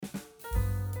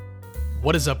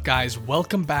What is up, guys?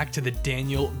 Welcome back to the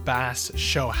Daniel Bass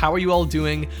Show. How are you all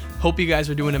doing? Hope you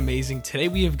guys are doing amazing. Today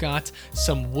we have got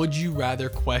some would you rather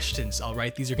questions. All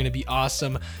right, these are going to be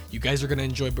awesome. You guys are going to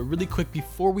enjoy. But really quick,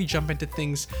 before we jump into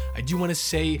things, I do want to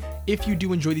say, if you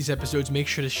do enjoy these episodes, make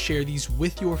sure to share these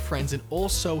with your friends, and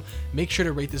also make sure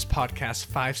to rate this podcast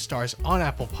 5 stars on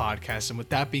Apple Podcasts. And with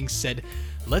that being said,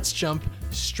 let's jump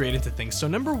straight into things. So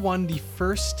number one, the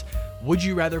first would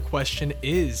you rather question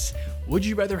is, would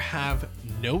you rather have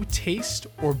no taste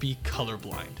or be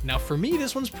colorblind? Now for me,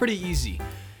 this one's pretty easy.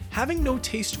 Having no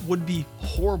taste would be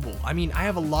horrible. I mean, I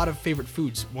have a lot of favorite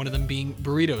foods, one of them being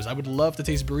burritos. I would love to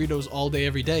taste burritos all day,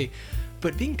 every day.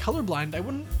 But being colorblind,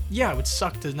 it would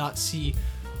suck to not see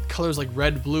colors like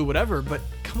red, blue, whatever, but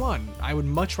come on, I would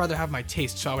much rather have my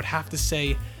taste. So I would have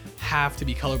to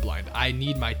be colorblind. I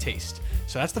need my taste.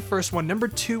 So that's the first one. Number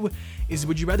two is,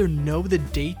 would you rather know the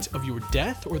date of your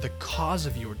death or the cause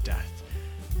of your death?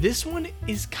 This one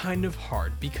is kind of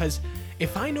hard because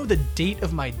if I know the date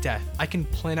of my death, I can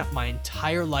plan out my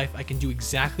entire life. I can do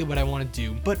exactly what I want to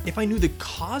do. But if I knew the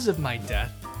cause of my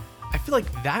death, I feel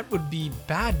like that would be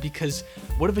bad, because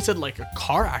what if it said like a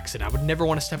car accident? I would never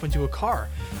want to step into a car.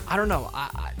 I don't know.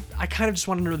 I kind of just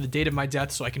want to know the date of my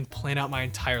death so I can plan out my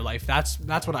entire life. That's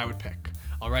what I would pick.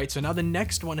 All right, so now the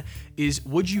next one is,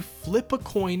 would you flip a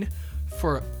coin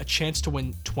for a chance to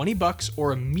win $20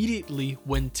 or immediately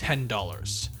win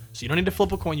 $10? So you don't need to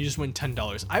flip a coin, you just win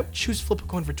 $10. I would choose flip a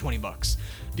coin for $20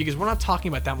 because we're not talking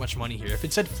about that much money here. If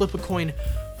it said flip a coin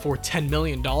for $10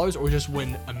 million or just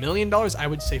win $1 million, I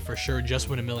would say for sure just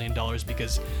win $1 million,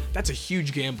 because that's a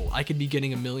huge gamble. I could be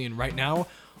getting $1 million right now,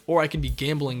 or I can be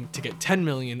gambling to get 10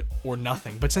 million or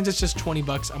nothing. But since it's just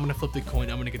 $20, I'm gonna flip the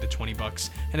coin, I'm gonna get the $20.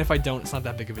 And if I don't, it's not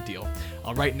that big of a deal.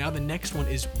 All right, now the next one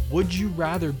is, would you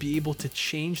rather be able to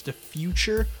change the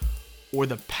future or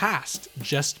the past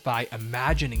just by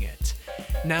imagining it?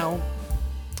 Now,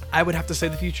 I would have to say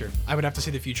the future.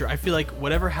 I feel like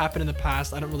whatever happened in the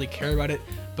past, I don't really care about it.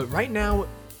 But right now,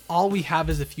 all we have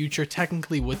is the future.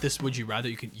 Technically, with this would you rather,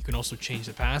 you can also change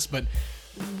the past, but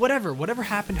whatever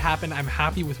happened. I'm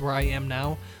happy with where I am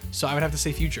now, so I would have to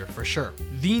say future for sure.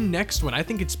 The next one, I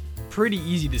think it's pretty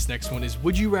easy. This next one is,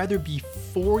 would you rather be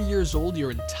 4 years old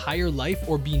your entire life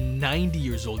or be 90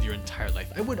 years old your entire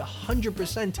life? I would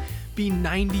 100% be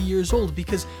 90 years old,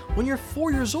 because when you're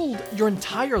 4 years old your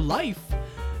entire life,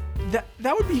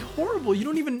 that would be horrible. You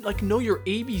don't even know your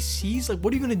ABCs. Like,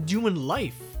 what are you gonna do in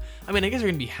life? I mean, I guess you're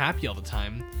gonna be happy all the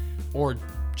time, or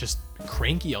just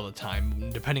cranky all the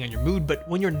time, depending on your mood. But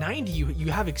when you're 90,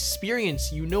 you have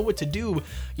experience, you know what to do,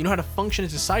 you know how to function in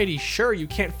society. Sure, you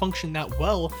can't function that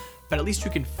well, but at least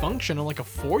you can function on like a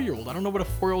 4-year-old. I don't know what a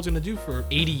 4-year-old's gonna do for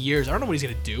 80 years. I don't know what he's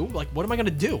gonna do. Like, what am I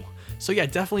gonna do? So yeah,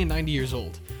 definitely 90 years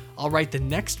old. All right, the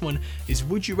next one is,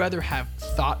 would you rather have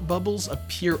thought bubbles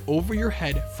appear over your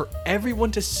head for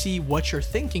everyone to see what you're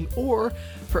thinking, or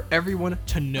for everyone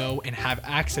to know and have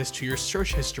access to your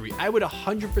search history? I would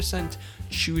 100%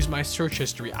 choose my search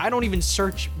history. I don't even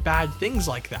search bad things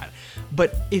like that.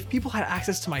 But if people had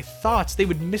access to my thoughts, they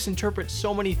would misinterpret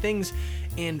so many things,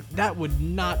 and that would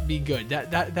not be good.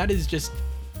 That is just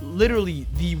literally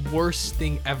the worst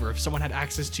thing ever. If someone had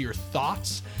access to your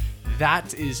thoughts,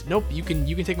 that is, nope, you can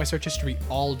take my search history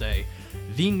all day.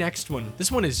 The next one,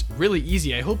 this one is really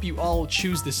easy. I hope you all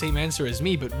choose the same answer as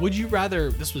me, but would you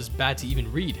rather, this was bad to even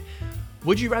read,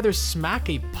 would you rather smack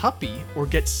a puppy or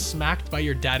get smacked by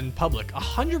your dad in public?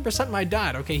 100% my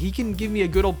dad, okay? He can give me a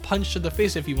good old punch to the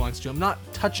face if he wants to. I'm not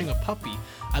touching a puppy.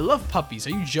 I love puppies.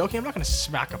 Are you joking? I'm not gonna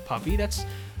smack a puppy. That's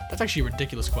actually a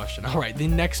ridiculous question. All right, the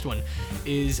next one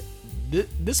is,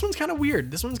 this one's kind of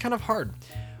weird. This one's kind of hard.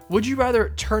 Would you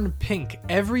rather turn pink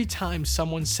every time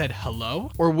someone said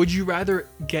hello, or would you rather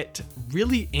get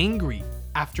really angry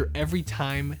after every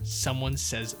time someone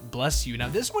says bless you? Now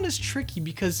this one is tricky,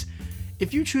 because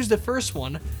if you choose the first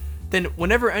one, then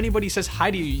whenever anybody says hi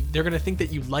to you, they're gonna think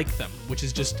that you like them, which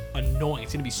is just annoying.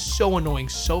 It's gonna be so annoying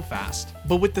so fast.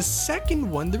 But with the second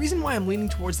one, the reason why I'm leaning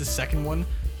towards the second one,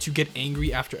 to get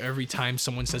angry after every time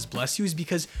someone says bless you, is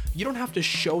because you don't have to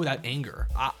show that anger.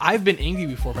 I've been angry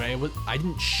before, but I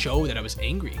didn't show that I was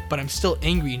angry, but I'm still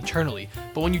angry internally.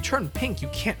 But when you turn pink, you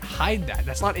can't hide that.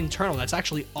 That's not internal, that's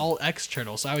actually all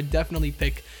external. So I would definitely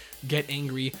pick get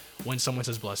angry when someone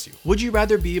says bless you. Would you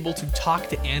rather be able to talk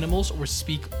to animals or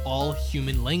speak all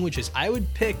human languages? I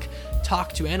would pick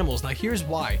talk to animals. Now here's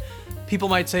why. People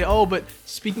might say, oh, but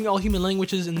speaking all human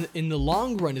languages in the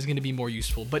long run is going to be more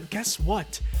useful. But guess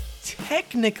what?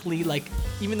 Technically, like,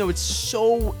 even though it's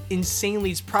so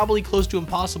insanely, it's probably close to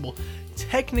impossible,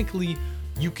 technically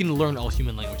you can learn all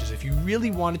human languages. If you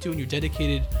really wanted to and you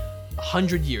dedicated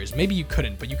 100 years, maybe you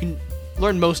couldn't, but you can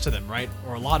learn most of them, right?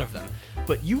 Or a lot of them.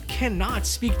 But you cannot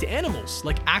speak to animals,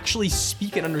 like actually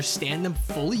speak and understand them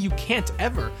fully. You can't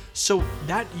ever. So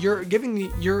that you are given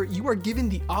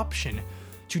the option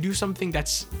to do something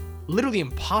that's literally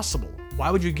impossible. Why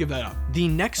would you give that up? The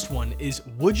next one is,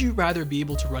 would you rather be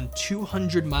able to run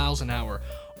 200 miles an hour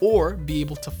or be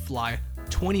able to fly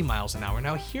 20 miles an hour?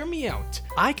 Now hear me out.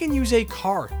 I can use a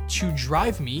car to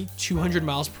drive me 200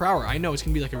 miles per hour. I know it's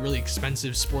gonna be like a really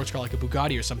expensive sports car like a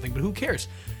Bugatti or something, but who cares?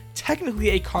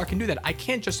 Technically a car can do that. I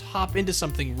can't just hop into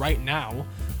something right now,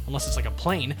 unless it's like a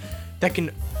plane, that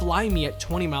can fly me at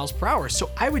 20 miles per hour.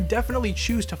 So I would definitely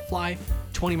choose to fly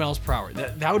 20 miles per hour.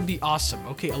 That would be awesome.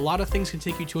 Okay, a lot of things can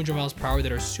take you 200 miles per hour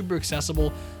that are super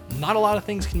accessible. Not a lot of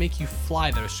things can make you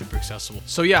fly that are super accessible.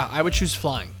 So yeah, I would choose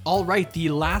flying. All right, the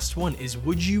last one is,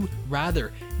 would you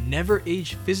rather never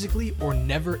age physically or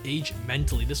never age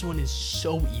mentally? This one is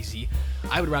so easy.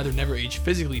 I would rather never age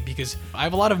physically because I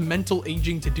have a lot of mental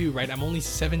aging to do, right? I'm only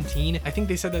 17. I think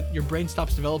they said that your brain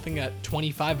stops developing at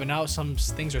 25, but now some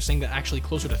things are saying that actually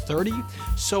closer to 30.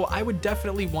 So I would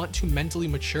definitely want to mentally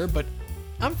mature, but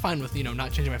I'm fine with,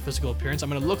 not changing my physical appearance. I'm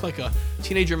going to look like a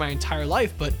teenager my entire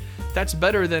life, but that's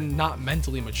better than not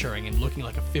mentally maturing and looking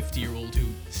like a 50-year-old who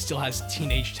still has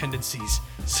teenage tendencies.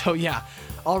 So yeah,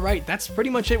 all right, that's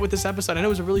pretty much it with this episode. I know it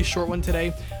was a really short one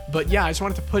today, but yeah, I just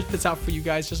wanted to put this out for you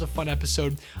guys. Just a fun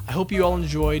episode. I hope you all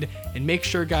enjoyed, and make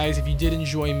sure, guys, if you did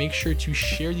enjoy, make sure to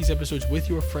share these episodes with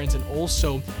your friends, and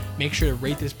also make sure to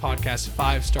rate this podcast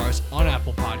 5 stars on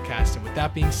Apple Podcasts. And with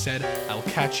that being said, I will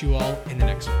catch you all in the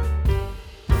next one.